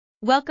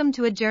Welcome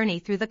to a journey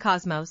through the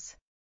cosmos.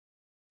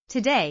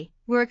 Today,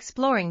 we're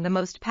exploring the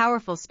most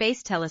powerful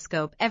space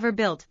telescope ever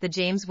built, the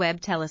James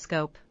Webb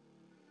Telescope.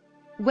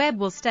 Webb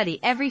will study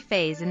every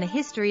phase in the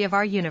history of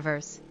our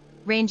universe,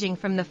 ranging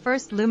from the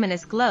first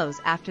luminous glows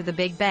after the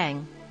Big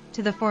Bang,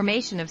 to the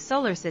formation of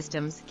solar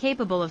systems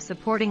capable of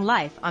supporting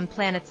life on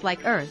planets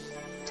like Earth,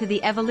 to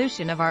the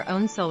evolution of our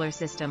own solar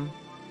system.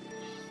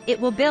 It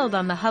will build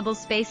on the Hubble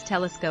Space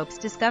Telescope's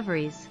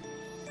discoveries.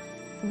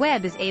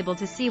 Webb is able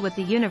to see what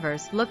the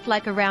universe looked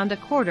like around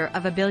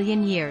 250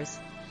 million years,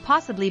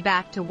 possibly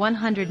back to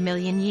 100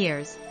 million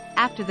years,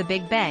 after the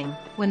Big Bang,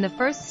 when the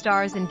first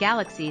stars and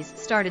galaxies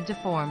started to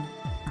form.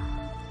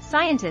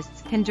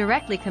 Scientists can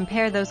directly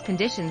compare those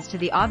conditions to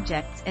the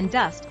objects and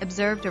dust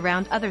observed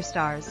around other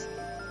stars.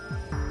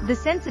 The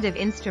sensitive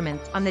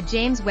instruments on the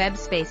James Webb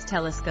Space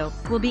Telescope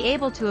will be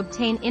able to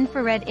obtain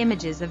infrared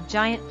images of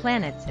giant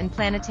planets and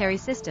planetary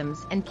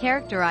systems and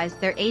characterize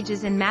their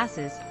ages and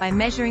masses by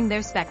measuring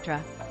their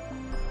spectra.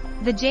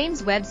 The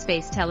James Webb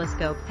Space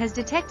Telescope has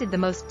detected the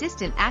most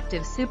distant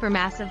active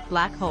supermassive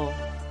black hole.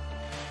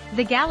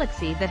 The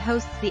galaxy that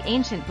hosts the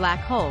ancient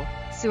black hole,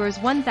 Suarez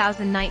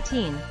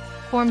 1019,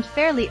 formed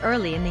fairly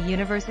early in the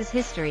universe's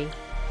history,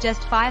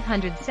 just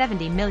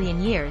 570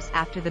 million years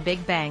after the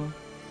Big Bang.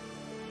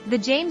 The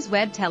James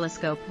Webb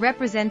Telescope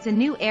represents a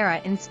new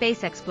era in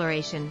space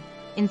exploration,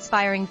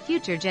 inspiring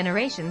future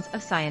generations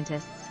of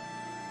scientists.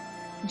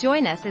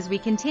 Join us as we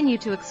continue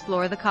to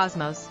explore the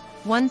cosmos,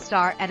 one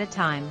star at a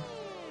time.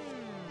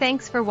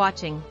 Thanks for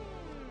watching.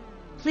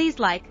 Please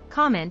like,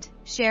 comment,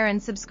 share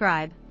and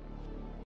subscribe.